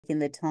taking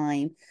the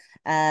time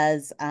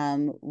as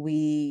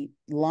we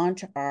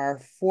launch our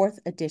fourth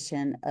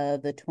edition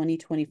of the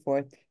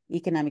 2024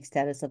 Economic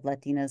Status of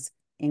Latinas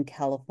in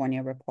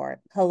California report.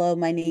 Hello,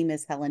 my name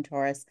is Helen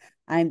Torres.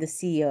 I'm the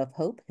CEO of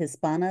HOPE,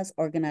 Hispanas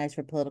Organized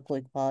for Political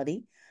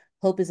Equality.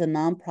 HOPE is a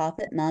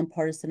nonprofit,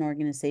 nonpartisan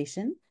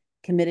organization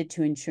committed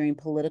to ensuring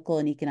political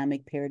and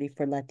economic parity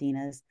for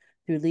Latinas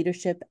through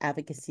leadership,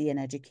 advocacy, and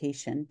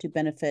education to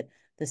benefit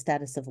the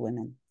status of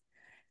women.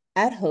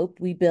 At HOPE,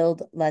 we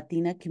build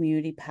Latina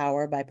community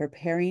power by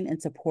preparing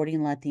and supporting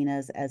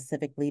Latinas as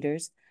civic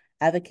leaders,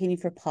 advocating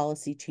for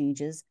policy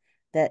changes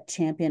that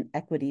champion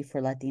equity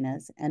for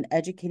Latinas, and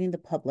educating the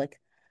public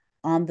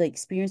on the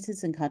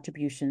experiences and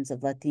contributions of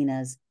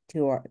Latinas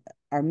to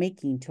our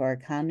making to our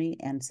economy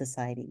and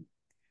society.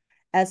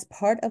 As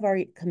part of our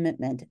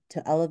commitment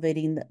to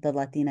elevating the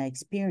Latina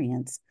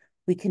experience,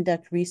 we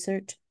conduct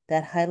research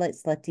that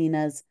highlights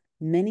Latinas'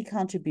 many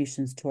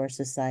contributions to our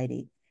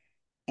society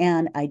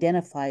and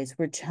identifies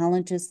where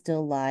challenges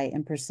still lie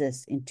and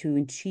persist into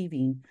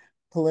achieving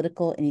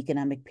political and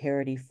economic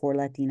parity for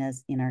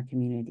Latinas in our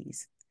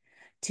communities.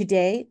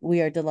 Today, we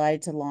are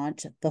delighted to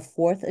launch the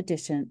fourth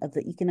edition of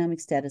the Economic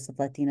Status of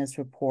Latinas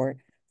report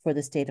for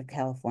the state of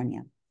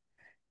California.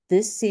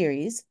 This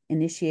series,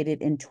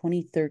 initiated in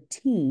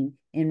 2013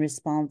 in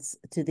response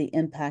to the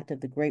impact of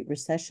the Great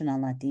Recession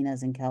on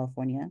Latinas in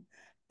California,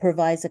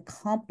 provides a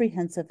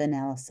comprehensive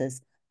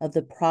analysis of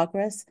the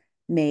progress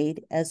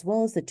made as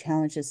well as the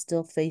challenges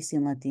still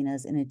facing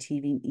Latinas in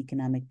achieving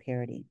economic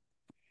parity.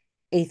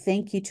 A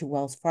thank you to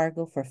Wells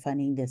Fargo for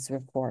funding this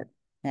report.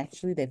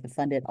 Actually, they've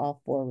funded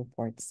all 4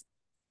 reports.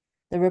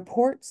 The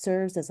report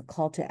serves as a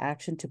call to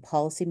action to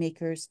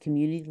policymakers,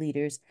 community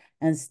leaders,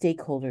 and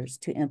stakeholders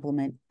to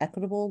implement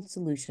equitable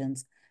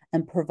solutions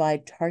and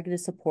provide targeted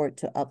support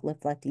to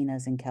uplift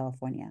Latinas in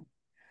California.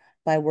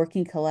 By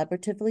working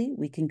collaboratively,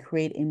 we can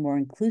create a more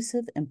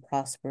inclusive and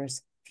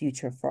prosperous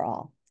future for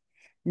all.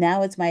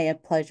 Now it's my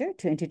pleasure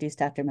to introduce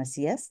Dr.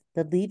 Macias,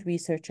 the lead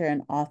researcher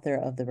and author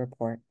of the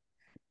report.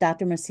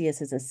 Dr.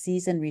 Macias is a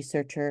seasoned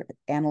researcher,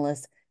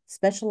 analyst,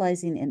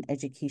 specializing in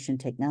education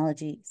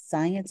technology,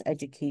 science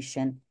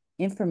education,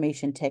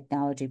 information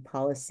technology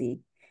policy,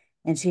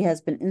 and she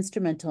has been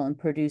instrumental in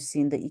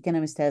producing the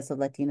Economic Status of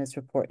Latinas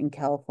report in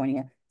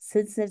California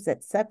since its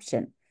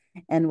inception,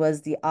 and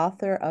was the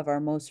author of our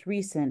most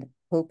recent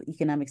HOPE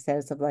Economic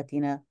Status of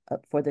Latina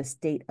for the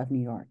state of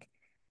New York.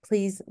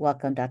 Please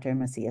welcome Dr.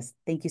 Macias.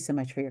 Thank you so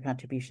much for your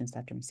contributions,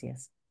 Dr.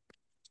 Macias.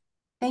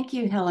 Thank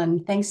you,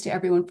 Helen. Thanks to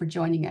everyone for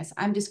joining us.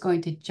 I'm just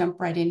going to jump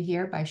right in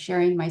here by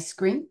sharing my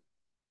screen.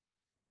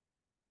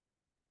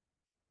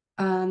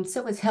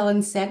 So as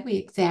Helen said, we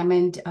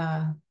examined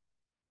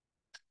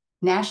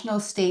national,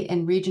 state,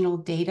 and regional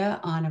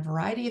data on a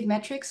variety of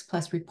metrics,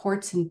 plus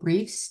reports and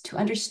briefs to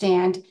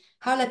understand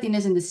how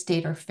Latinas in the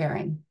state are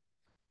faring.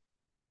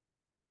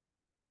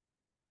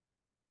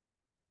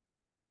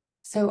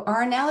 So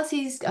our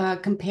analyses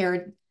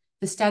compared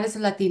the status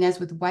of Latinas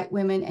with white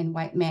women and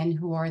white men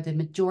who are the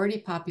majority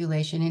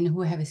population and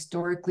who have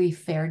historically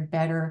fared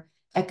better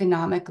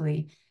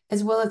economically,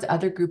 as well as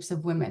other groups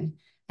of women.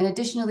 And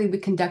additionally, we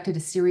conducted a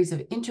series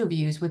of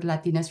interviews with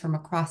Latinas from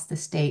across the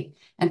state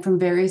and from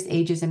various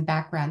ages and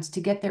backgrounds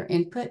to get their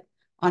input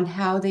on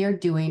how they are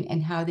doing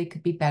and how they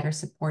could be better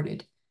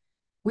supported.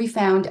 We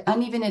found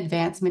uneven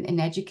advancement in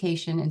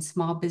education and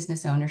small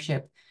business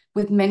ownership,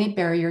 with many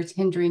barriers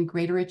hindering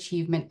greater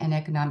achievement and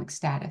economic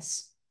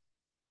status.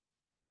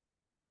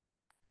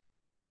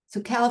 So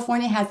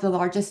California has the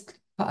largest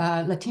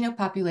Latino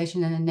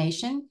population in the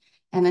nation,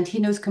 and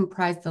Latinos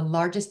comprise the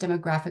largest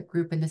demographic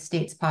group in the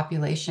state's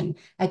population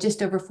at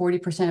just over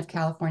 40% of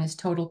California's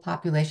total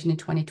population in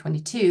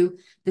 2022.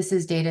 This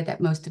is data that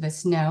most of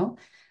us know.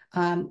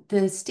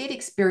 The state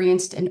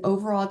experienced an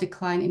overall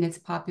decline in its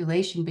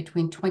population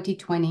between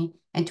 2020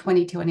 and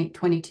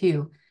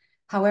 2022.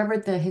 However,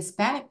 the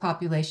Hispanic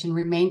population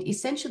remained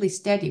essentially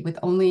steady with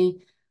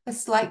only a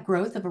slight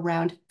growth of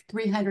around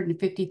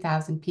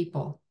 350,000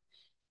 people.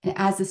 And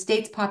as the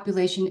state's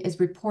population is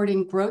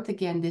reporting growth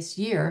again this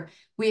year,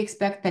 we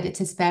expect that its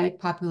Hispanic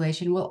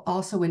population will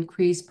also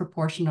increase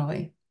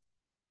proportionally.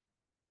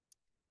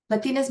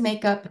 Latinas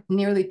make up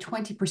nearly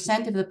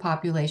 20% of the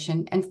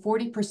population and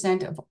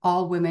 40% of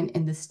all women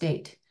in the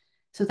state.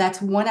 So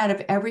that's 1 out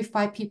of every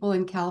 5 people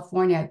in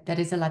California that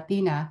is a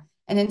Latina.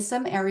 And in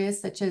some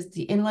areas such as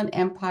the Inland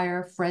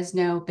Empire,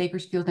 Fresno,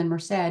 Bakersfield, and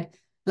Merced,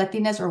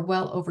 Latinas are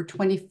well over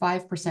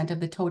 25%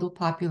 of the total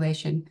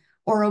population,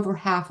 or over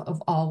half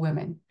of all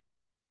women.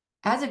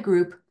 As a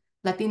group,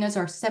 Latinas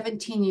are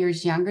 17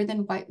 years younger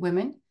than white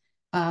women,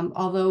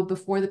 although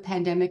before the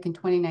pandemic in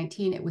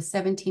 2019, it was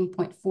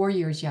 17.4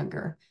 years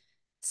younger.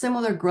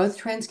 Similar growth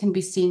trends can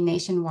be seen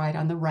nationwide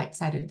on the right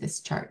side of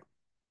this chart.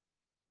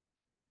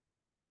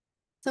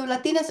 So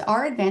Latinas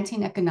are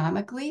advancing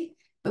economically,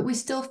 but we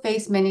still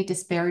face many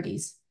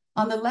disparities.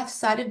 On the left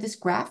side of this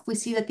graph, we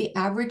see that the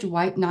average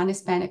white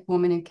non-Hispanic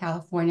woman in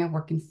California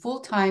working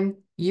full-time,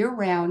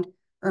 year-round,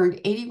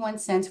 earned 81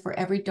 cents for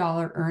every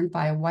dollar earned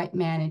by a white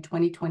man in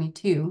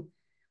 2022,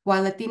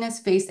 while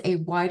Latinas face a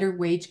wider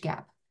wage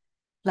gap.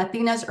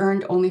 Latinas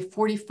earned only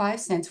 45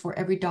 cents for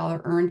every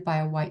dollar earned by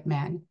a white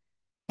man.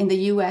 In the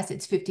US,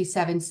 it's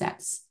 57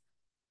 cents.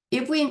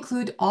 If we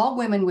include all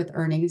women with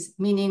earnings,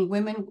 meaning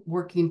women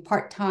working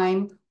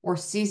part-time or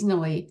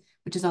seasonally,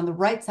 which is on the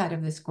right side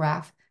of this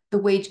graph, the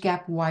wage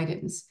gap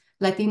widens.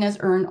 Latinas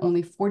earn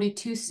only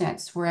 42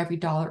 cents for every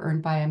dollar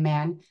earned by a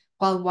man,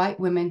 while white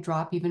women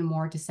drop even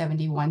more to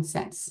 71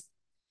 cents.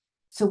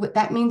 So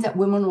that means that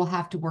women will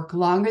have to work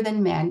longer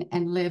than men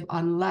and live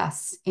on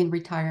less in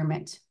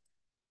retirement.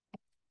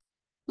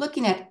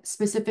 Looking at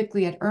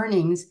specifically at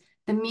earnings,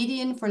 the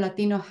median for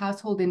Latino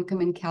household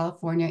income in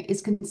California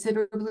is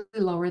considerably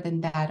lower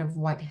than that of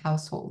white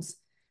households.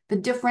 The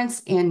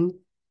difference in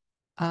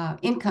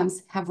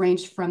incomes have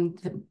ranged from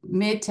the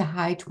mid to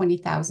high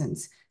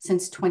 20,000s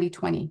since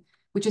 2020,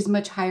 which is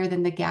much higher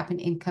than the gap in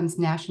incomes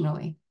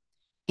nationally.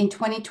 In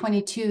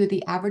 2022,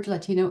 the average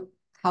Latino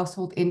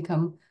household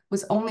income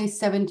was only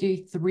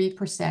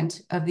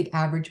 73% of the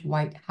average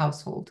white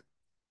household.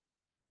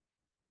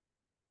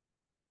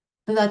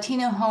 The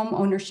Latino home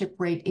ownership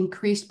rate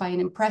increased by an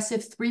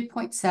impressive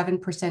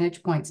 3.7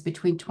 percentage points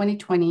between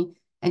 2020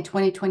 and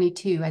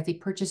 2022 as they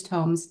purchased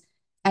homes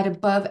at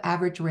above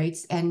average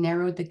rates and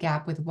narrowed the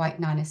gap with white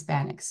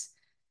non-Hispanics.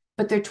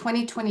 But their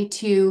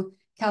 2022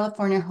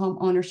 California home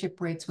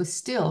ownership rates was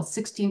still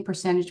 16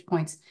 percentage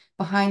points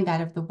behind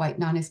that of the white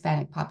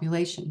non-Hispanic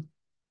population.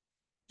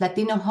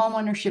 Latino home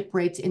ownership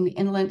rates in the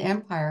Inland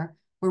Empire,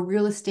 where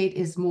real estate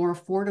is more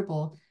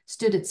affordable,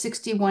 stood at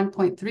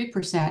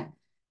 61.3%,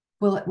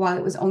 while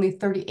it was only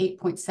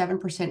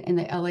 38.7% in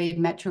the LA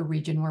metro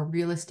region, where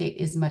real estate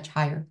is much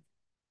higher.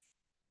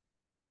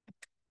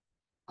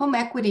 Home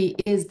equity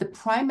is the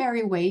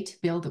primary way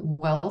to build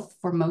wealth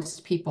for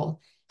most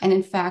people. And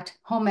in fact,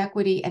 home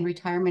equity and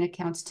retirement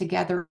accounts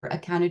together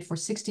accounted for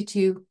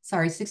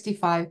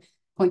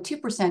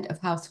 65.2% of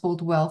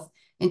household wealth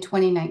in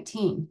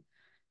 2019.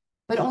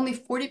 But only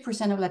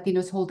 40% of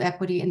Latinos hold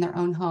equity in their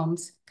own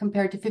homes,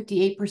 compared to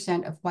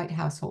 58% of white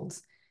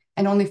households.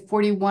 And only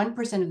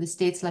 41% of the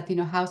state's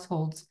Latino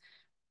households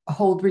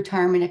hold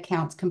retirement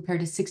accounts,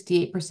 compared to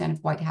 68%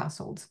 of white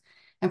households.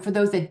 And for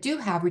those that do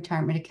have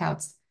retirement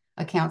accounts,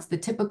 the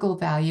typical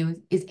value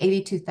is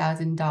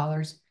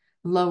 $82,000,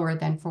 lower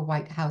than for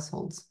white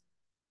households.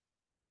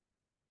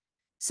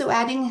 So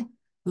adding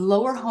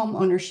lower home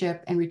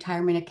ownership and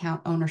retirement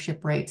account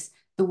ownership rates,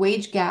 the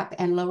wage gap,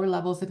 and lower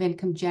levels of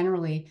income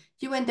generally,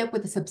 you end up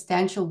with a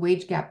substantial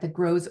wage gap that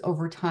grows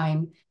over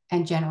time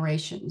and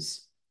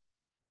generations.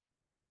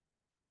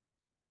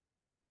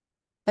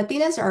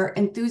 Latinas are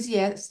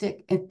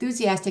enthusiastic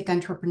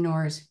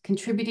entrepreneurs,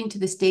 contributing to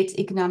the state's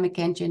economic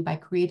engine by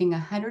creating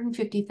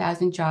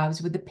 150,000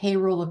 jobs with a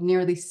payroll of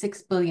nearly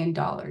 $6 billion.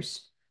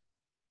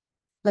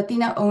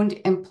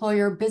 Latina-owned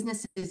employer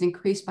businesses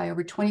increased by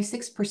over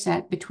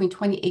 26% between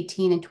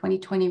 2018 and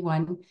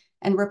 2021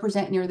 and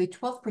represent nearly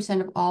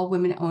 12% of all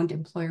women-owned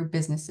employer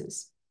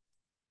businesses.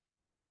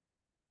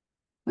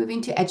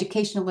 Moving to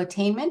educational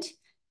attainment,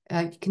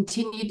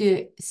 continue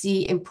to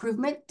see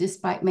improvement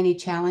despite many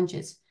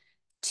challenges.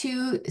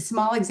 Two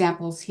small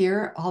examples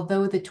here.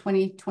 Although the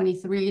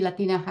 2023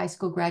 Latina high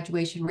school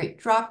graduation rate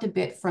dropped a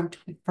bit from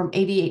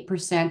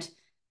 88%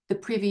 the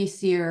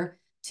previous year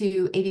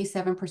to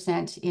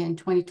 87% in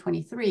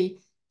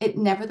 2023, it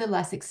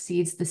nevertheless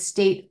exceeds the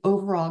state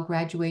overall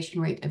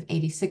graduation rate of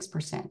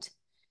 86%.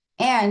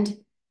 And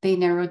they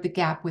narrowed the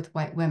gap with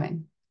white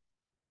women.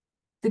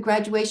 The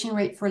graduation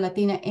rate for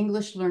Latina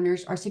English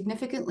learners are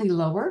significantly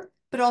lower,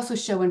 but also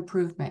show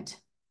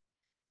improvement.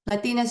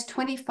 Latinas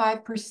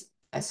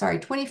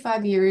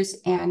 25 years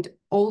and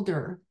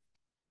older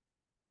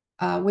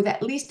with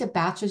at least a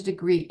bachelor's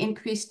degree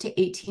increased to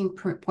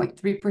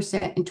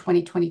 18.3% in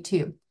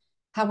 2022.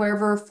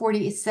 However,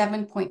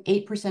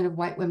 47.8% of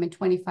white women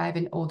 25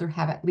 and older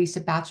have at least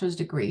a bachelor's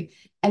degree,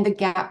 and the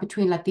gap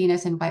between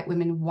Latinas and white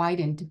women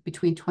widened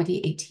between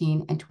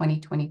 2018 and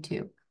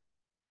 2022.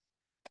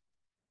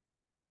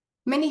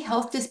 Many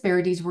health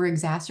disparities were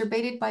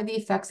exacerbated by the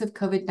effects of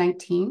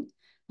COVID-19.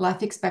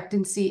 Life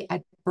expectancy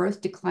at birth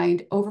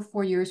declined over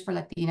 4 years for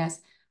Latinas,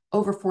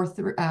 over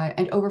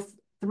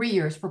 3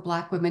 years for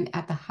Black women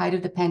at the height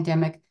of the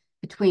pandemic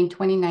between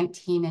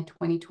 2019 and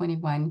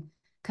 2021,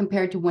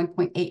 compared to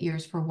 1.8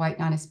 years for white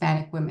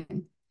non-Hispanic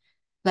women.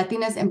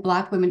 Latinas and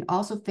Black women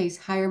also face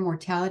higher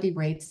mortality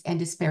rates and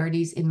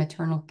disparities in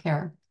maternal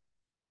care.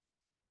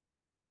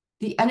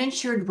 The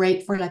uninsured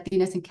rate for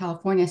Latinas in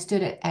California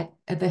stood at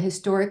the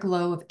historic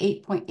low of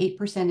 8.8%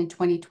 in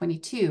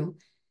 2022,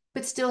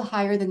 but still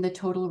higher than the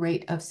total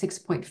rate of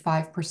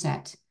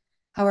 6.5%.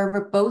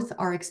 However, both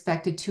are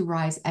expected to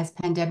rise as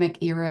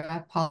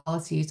pandemic-era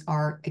policies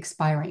are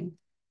expiring.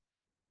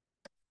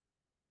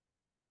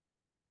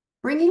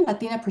 Bringing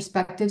Latina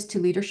perspectives to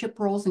leadership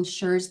roles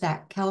ensures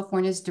that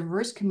California's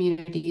diverse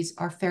communities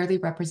are fairly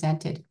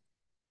represented.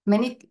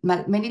 Many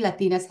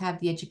Latinas have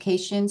the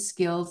education,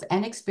 skills,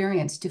 and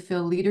experience to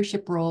fill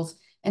leadership roles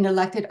in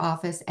elected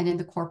office and in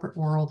the corporate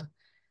world.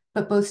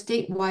 But both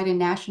statewide and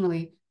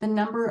nationally, the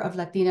number of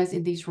Latinas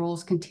in these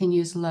roles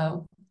continues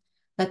low.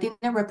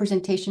 Latina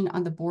representation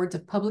on the boards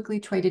of publicly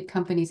traded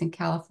companies in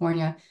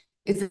California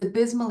is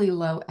abysmally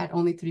low at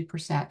only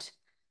 3%.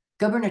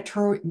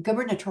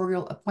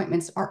 Gubernatorial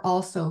appointments are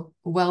also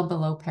well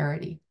below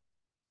parity.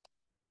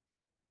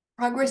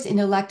 Progress in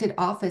elected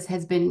office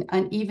has been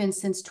uneven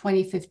since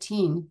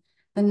 2015.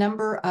 The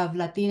number of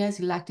Latinas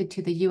elected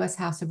to the U.S.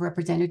 House of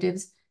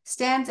Representatives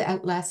stands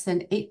at less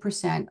than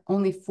 8%,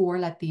 only 4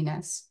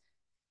 Latinas.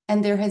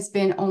 And there has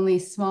been only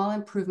small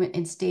improvement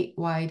in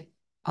statewide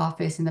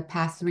office in the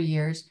past 3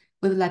 years,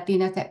 with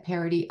Latinas at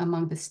parity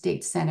among the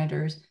state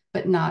senators,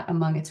 but not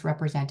among its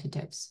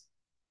representatives.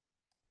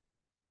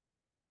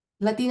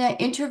 Latina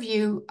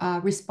interview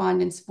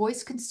respondents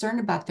voiced concern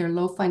about their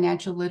low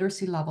financial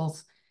literacy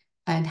levels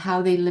and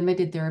how they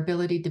limited their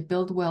ability to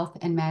build wealth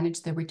and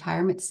manage their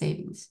retirement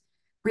savings,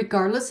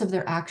 regardless of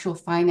their actual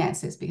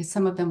finances, because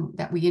some of them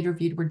that we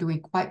interviewed were doing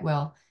quite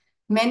well.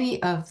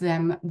 Many of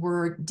them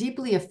were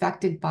deeply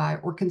affected by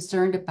or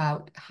concerned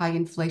about high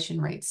inflation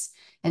rates,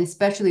 and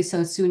especially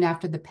so soon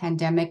after the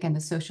pandemic and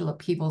the social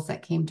upheavals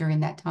that came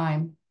during that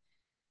time.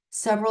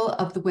 Several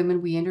of the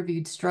women we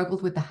interviewed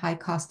struggled with the high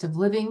cost of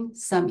living,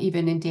 some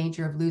even in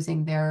danger of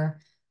losing their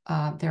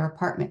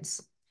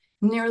apartments.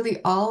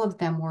 Nearly all of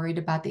them worried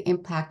about the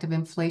impact of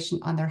inflation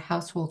on their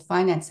household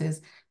finances,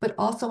 but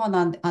also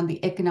on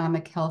the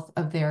economic health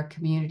of their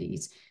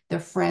communities, their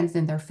friends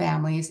and their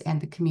families,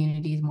 and the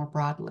communities more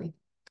broadly.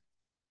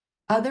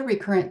 Other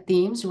recurrent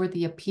themes were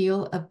the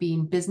appeal of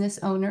being business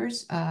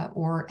owners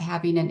or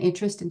having an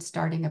interest in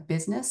starting a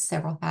business.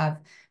 Several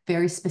have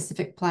very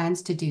specific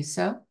plans to do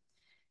so.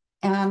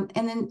 And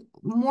then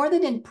more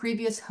than in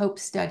previous HOPE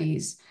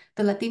studies,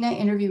 the Latina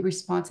interview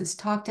responses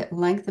talked at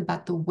length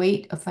about the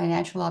weight of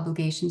financial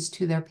obligations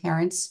to their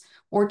parents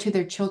or to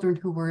their children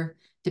who were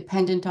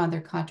dependent on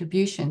their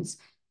contributions,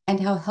 and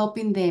how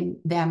helping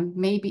them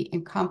may be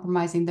in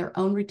compromising their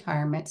own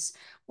retirements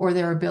or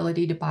their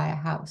ability to buy a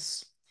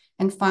house.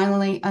 And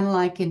finally,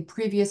 unlike in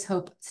previous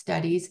HOPE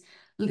studies,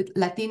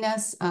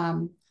 Latinas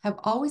have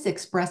always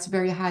expressed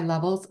very high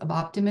levels of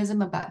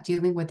optimism about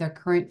dealing with their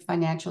current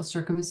financial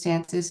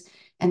circumstances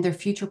and their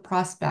future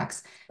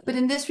prospects. But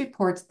in this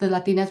report, the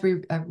Latinas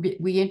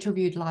we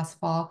interviewed last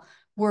fall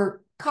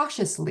were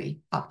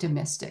cautiously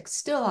optimistic,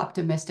 still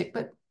optimistic,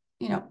 but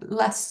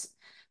less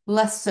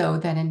so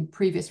than in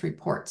previous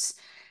reports.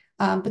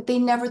 But they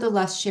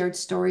nevertheless shared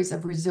stories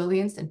of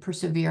resilience and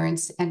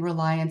perseverance and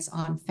reliance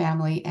on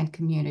family and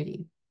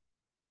community.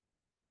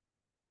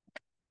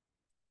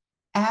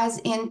 As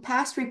in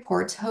past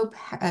reports, HOPE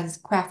has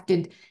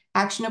crafted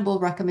actionable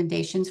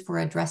recommendations for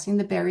addressing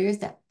the barriers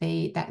that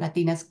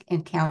Latinas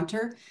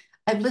encounter.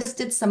 I've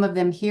listed some of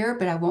them here,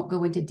 but I won't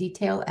go into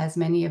detail as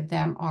many of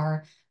them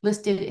are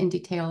listed in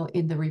detail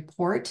in the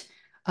report.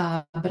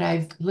 But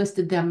I've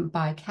listed them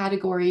by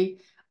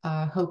category.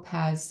 HOPE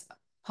has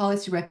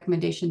policy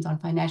recommendations on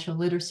financial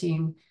literacy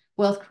and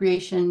wealth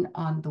creation,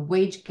 on the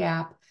wage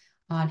gap,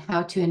 on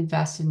how to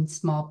invest in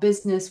small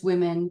business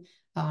women,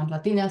 on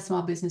Latina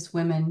small business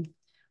women,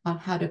 on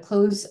how to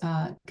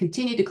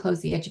continue to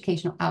close the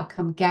educational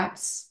outcome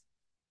gaps,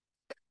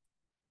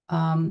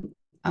 on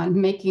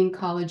making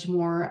college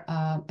more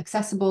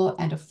accessible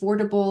and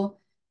affordable,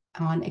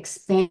 on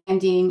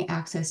expanding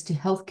access to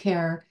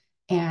healthcare,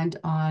 and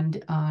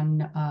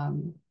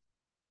on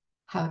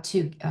how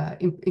to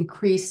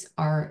increase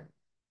our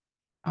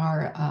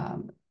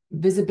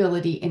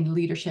visibility in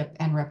leadership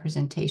and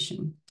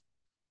representation.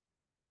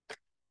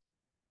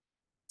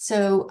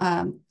 So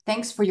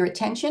thanks for your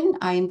attention.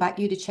 I invite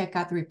you to check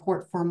out the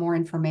report for more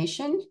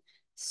information.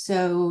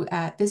 So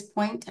at this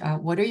point,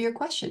 what are your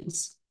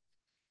questions?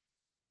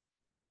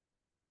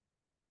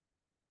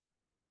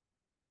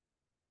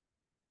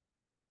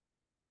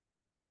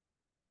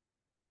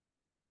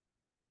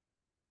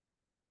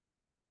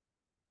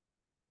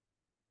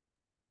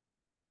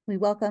 We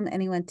welcome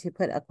anyone to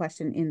put a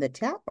question in the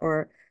chat,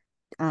 or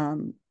I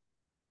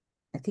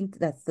think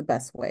that's the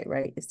best way,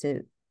 right? Is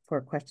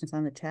for questions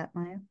on the chat,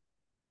 Maya?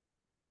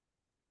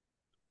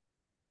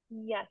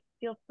 Yes,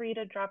 feel free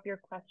to drop your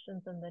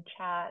questions in the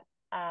chat.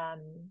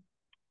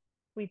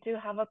 We do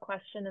have a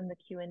question in the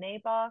Q&A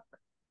box.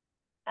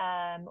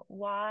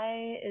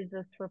 Why is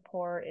this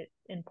report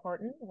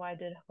important? Why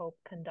did HOPE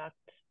conduct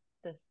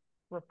this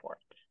report?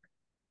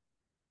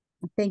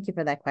 Thank you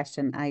for that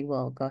question. I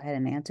will go ahead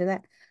and answer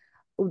that.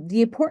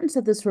 The importance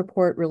of this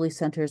report really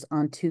centers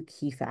on 2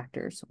 key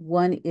factors.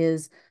 One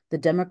is the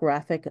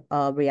demographic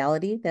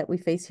reality that we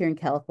face here in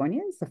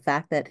California, is the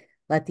fact that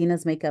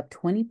Latinas make up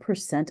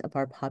 20% of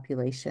our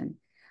population,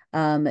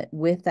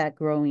 with that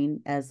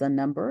growing as a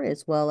number,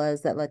 as well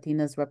as that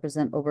Latinas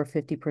represent over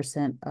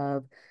 50%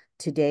 of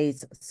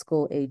today's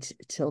school-age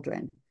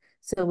children.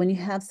 So when you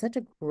have such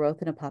a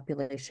growth in a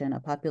population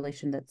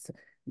that's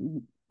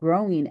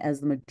growing as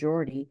the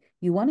majority,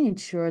 you want to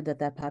ensure that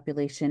that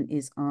population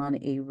is on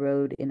a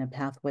road in a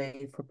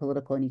pathway for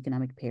political and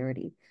economic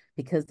parity,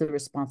 because the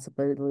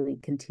responsibility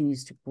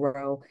continues to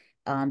grow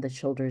on the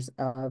shoulders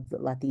of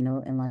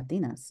Latino and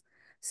Latinas.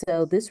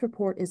 So this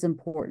report is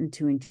important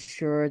to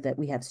ensure that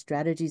we have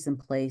strategies in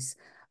place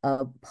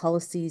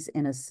policies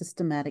and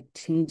systematic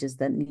changes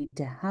that need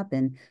to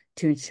happen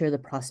to ensure the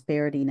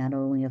prosperity not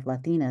only of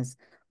Latinas,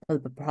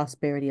 but the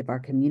prosperity of our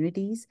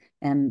communities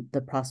and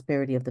the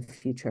prosperity of the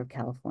future of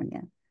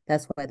California.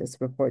 That's why this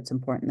report's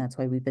important. That's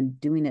why we've been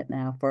doing it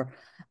now for,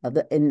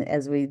 and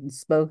as we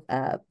spoke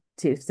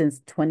to since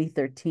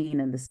 2013,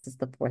 and this is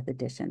the fourth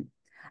edition.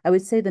 I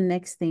would say the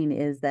next thing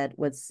is that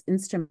what's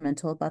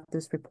instrumental about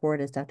this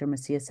report, as Dr.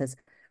 Macias has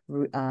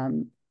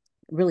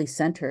really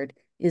centered,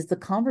 is the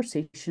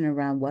conversation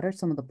around what are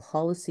some of the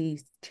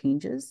policy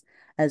changes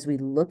as we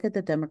look at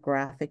the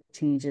demographic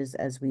changes,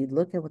 as we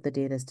look at what the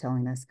data is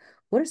telling us.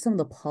 What are some of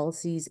the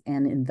policies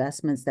and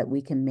investments that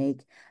we can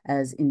make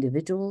as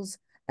individuals,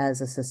 as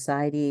a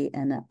society,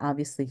 and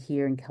obviously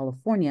here in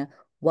California,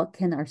 what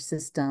can our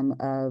system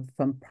of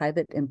from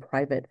private and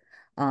private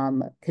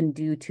can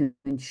do to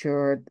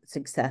ensure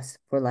success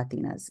for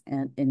Latinas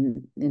and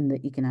in the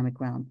economic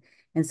realm.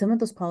 And some of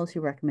those policy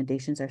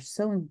recommendations are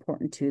so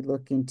important to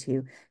look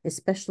into,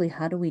 especially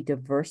how do we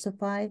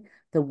diversify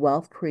the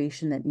wealth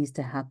creation that needs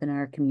to happen in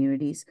our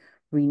communities.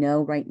 We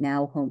know right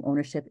now home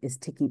ownership is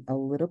ticking a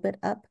little bit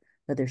up,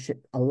 but there should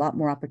a lot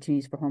more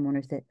opportunities for home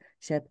ownership.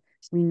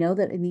 We know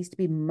that it needs to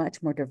be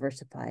much more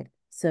diversified.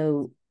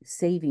 So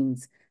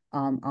savings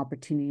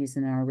opportunities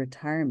in our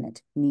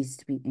retirement needs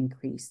to be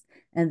increased.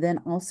 And then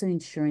also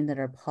ensuring that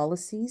our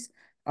policies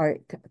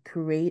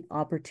create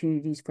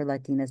opportunities for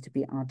Latinas to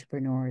be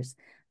entrepreneurs.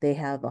 They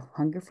have a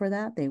hunger for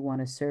that. They want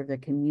to serve their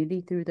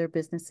community through their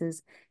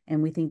businesses.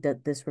 And we think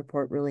that this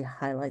report really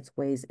highlights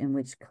ways in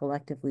which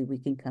collectively we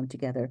can come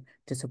together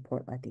to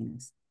support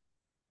Latinas.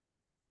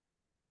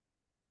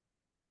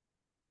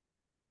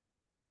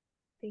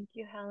 Thank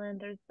you, Helen.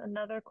 There's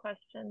another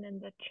question in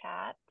the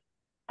chat.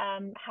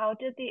 How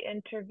did the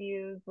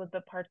interviews with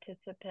the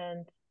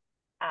participants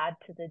add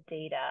to the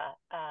data?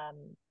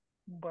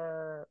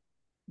 Were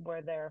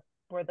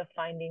the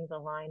findings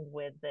aligned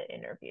with the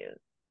interviews?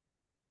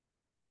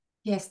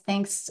 Yes,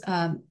 thanks.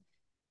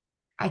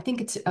 I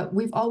think it's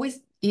we've always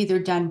either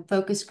done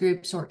focus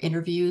groups or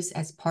interviews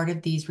as part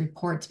of these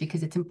reports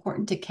because it's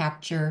important to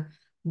capture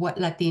what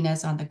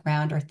Latinas on the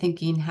ground are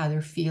thinking, how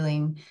they're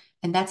feeling,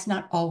 and that's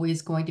not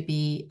always going to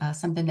be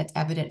something that's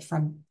evident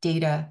from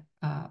data,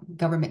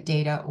 government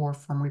data, or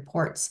from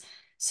reports.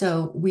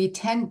 So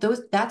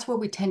that's where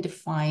we tend to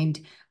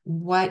find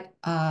what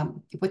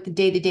the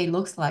day-to-day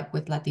looks like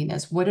with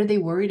Latinas. What are they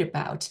worried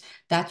about?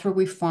 That's where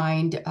we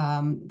find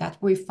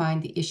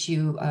the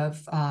issue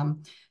of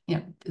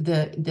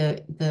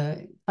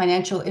the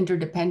financial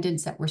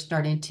interdependence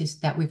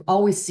that we've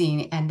always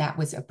seen, and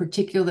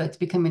it's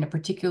becoming a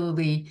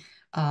particularly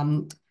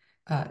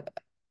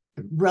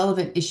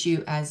relevant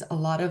issue as a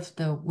lot of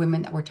the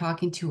women that we're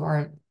talking to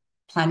are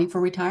planning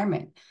for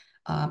retirement.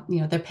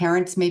 Their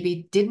parents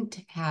maybe didn't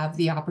have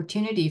the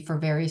opportunity for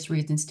various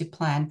reasons to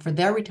plan for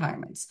their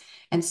retirements.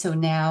 And so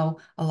now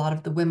a lot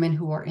of the women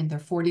who are in their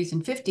 40s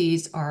and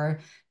 50s are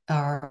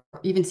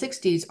even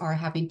 60s are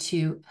having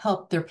to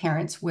help their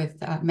parents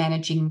with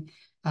managing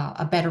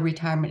a better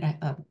retirement,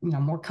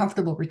 more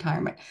comfortable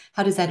retirement.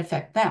 How does that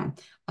affect them?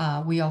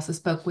 We also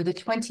spoke with a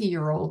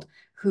 20-year-old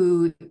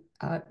who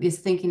is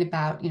thinking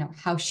about,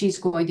 how she's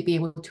going to be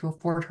able to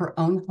afford her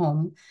own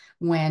home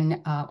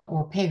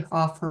or pay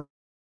off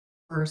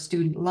her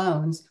student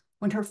loans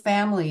when her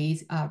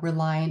family's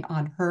relying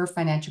on her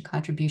financial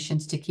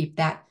contributions to keep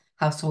that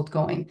household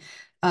going.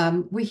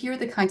 We hear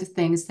the kinds of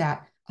things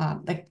that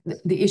like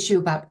the issue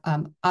about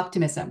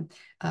optimism.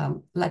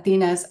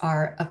 Latinas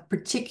are a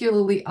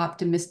particularly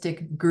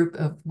optimistic group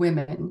of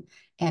women,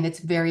 and it's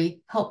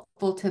very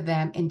helpful to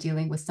them in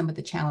dealing with some of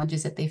the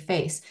challenges that they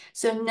face.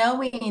 So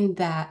knowing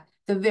that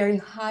the very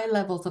high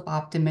levels of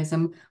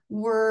optimism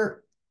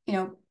were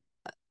a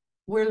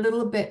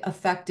little bit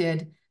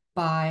affected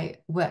by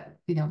what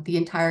the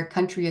entire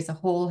country as a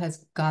whole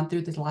has gone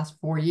through this last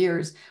 4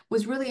 years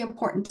was really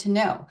important to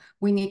know.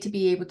 We need to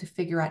be able to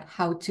figure out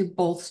how to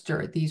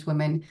bolster these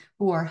women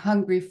who are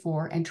hungry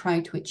for and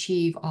trying to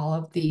achieve all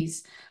of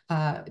these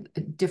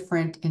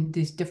different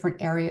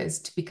areas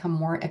to become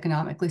more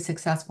economically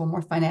successful,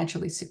 more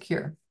financially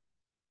secure.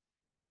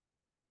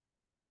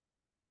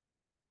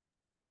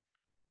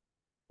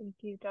 Thank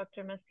you,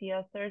 Dr.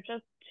 Macias. There are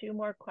just 2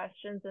 more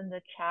questions in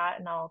the chat,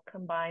 and I'll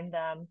combine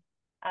them.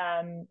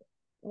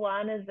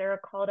 One, is there a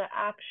call to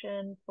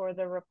action for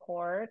the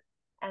report?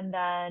 And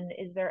then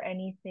is there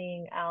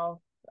anything else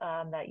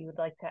that you would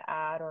like to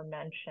add or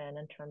mention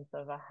in terms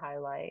of a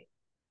highlight?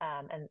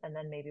 And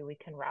then maybe we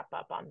can wrap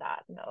up on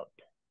that note.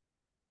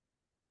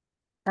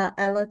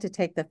 I'd love to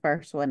take the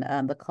first one,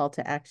 the call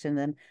to action,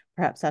 then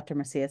perhaps Dr.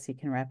 Macias, you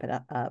can wrap it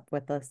up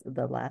with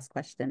the last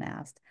question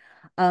asked.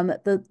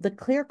 The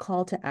clear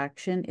call to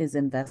action is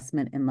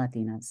investment in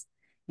Latinas.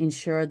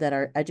 Ensure that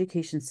our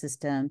education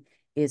system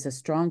is a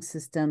strong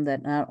system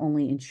that not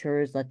only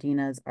ensures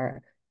Latinas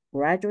are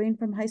graduating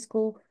from high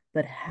school,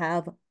 but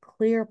have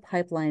clear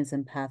pipelines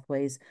and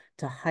pathways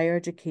to higher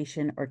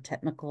education or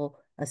technical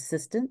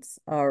assistance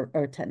or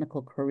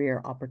technical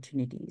career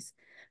opportunities.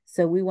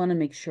 So we want to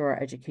make sure our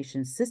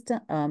education system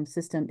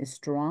is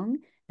strong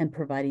and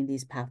providing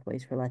these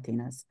pathways for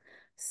Latinas.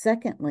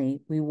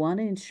 Secondly, we want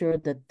to ensure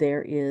that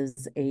there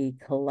is a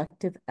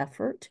collective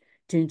effort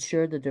to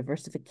ensure the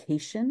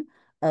diversification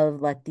of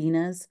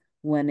Latinas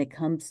when it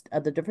comes to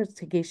the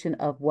diversification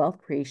of wealth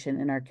creation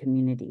in our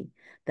community,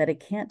 that it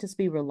can't just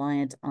be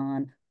reliant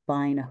on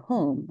buying a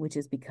home, which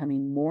is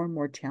becoming more and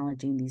more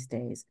challenging these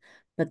days,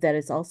 but that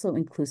it's also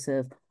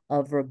inclusive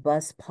of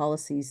robust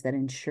policies that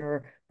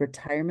ensure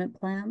retirement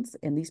plans.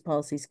 And these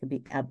policies can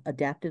be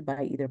adapted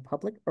by either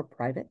public or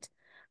private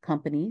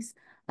companies,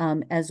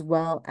 as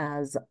well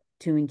as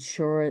to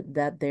ensure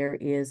that there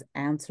is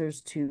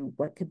answers to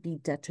what could be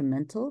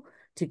detrimental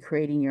to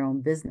creating your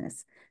own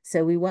business.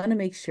 So we want to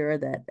make sure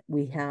that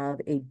we have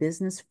a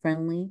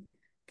business-friendly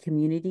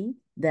community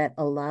that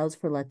allows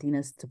for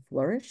Latinas to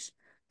flourish,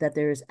 that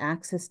there is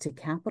access to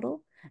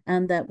capital,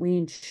 and that we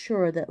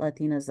ensure that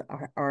Latinas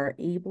are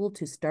able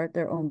to start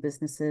their own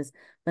businesses,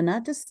 but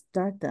not just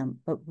start them,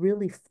 but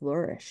really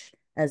flourish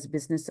as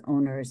business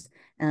owners,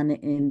 and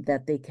in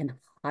that they can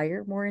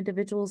hire more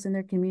individuals in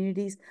their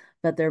communities,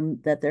 but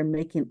they're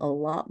making a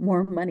lot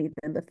more money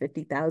than the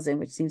 50,000,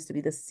 which seems to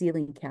be the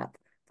ceiling cap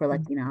for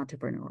Latina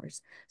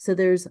entrepreneurs. So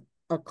there's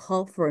a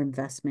call for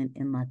investment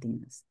in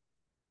Latinas.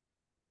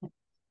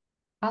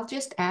 I'll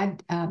just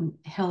add,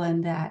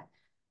 Helen, that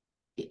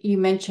you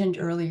mentioned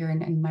earlier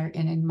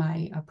in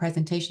my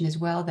presentation as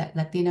well that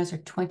Latinas are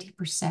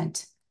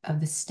 20%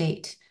 of the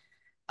state.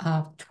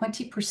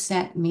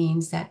 20%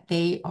 means that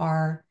they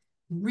are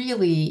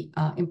really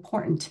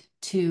important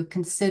to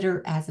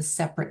consider as a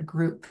separate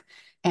group.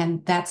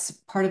 And that's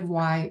part of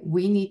why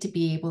we need to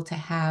be able to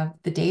have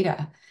the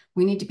data.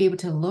 We need to be able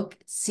to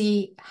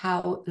see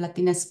how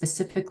Latinas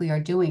specifically are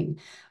doing.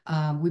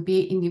 We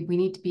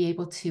need to be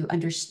able to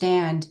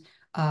understand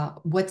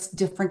what's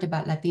different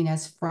about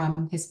Latinas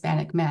from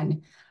Hispanic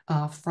men,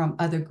 from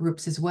other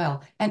groups as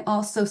well, and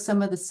also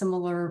some of the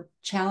similar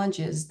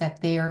challenges that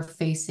they are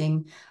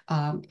facing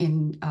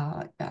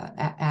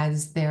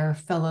as their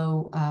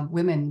fellow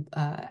women,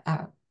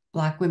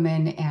 Black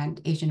women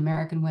and Asian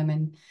American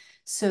women.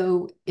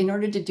 So in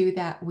order to do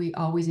that, we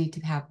always need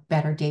to have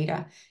better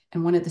data.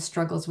 And one of the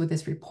struggles with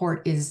this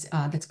report is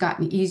that's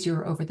gotten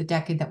easier over the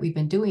decade that we've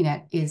been doing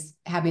it is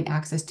having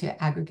access to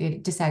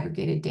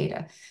disaggregated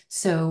data.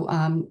 So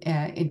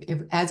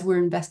as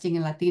we're investing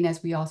in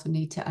Latinas, we also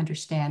need to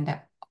understand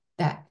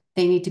that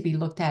they need to be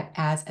looked at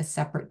as a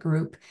separate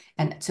group,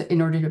 and so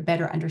in order to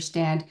better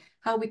understand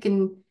how we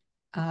can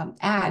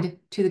add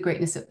to the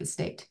greatness of the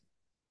state.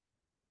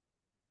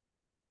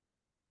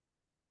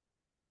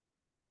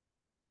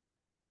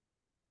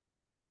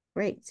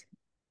 Great.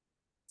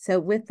 So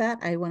with that,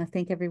 I want to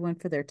thank everyone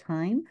for their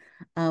time.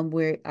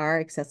 We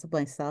are accessible,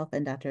 myself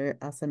and Dr.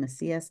 Elsa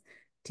Macias,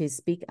 to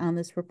speak on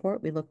this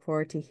report. We look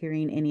forward to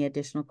hearing any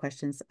additional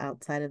questions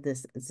outside of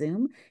this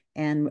Zoom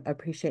and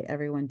appreciate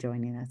everyone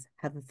joining us.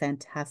 Have a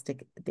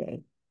fantastic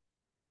day.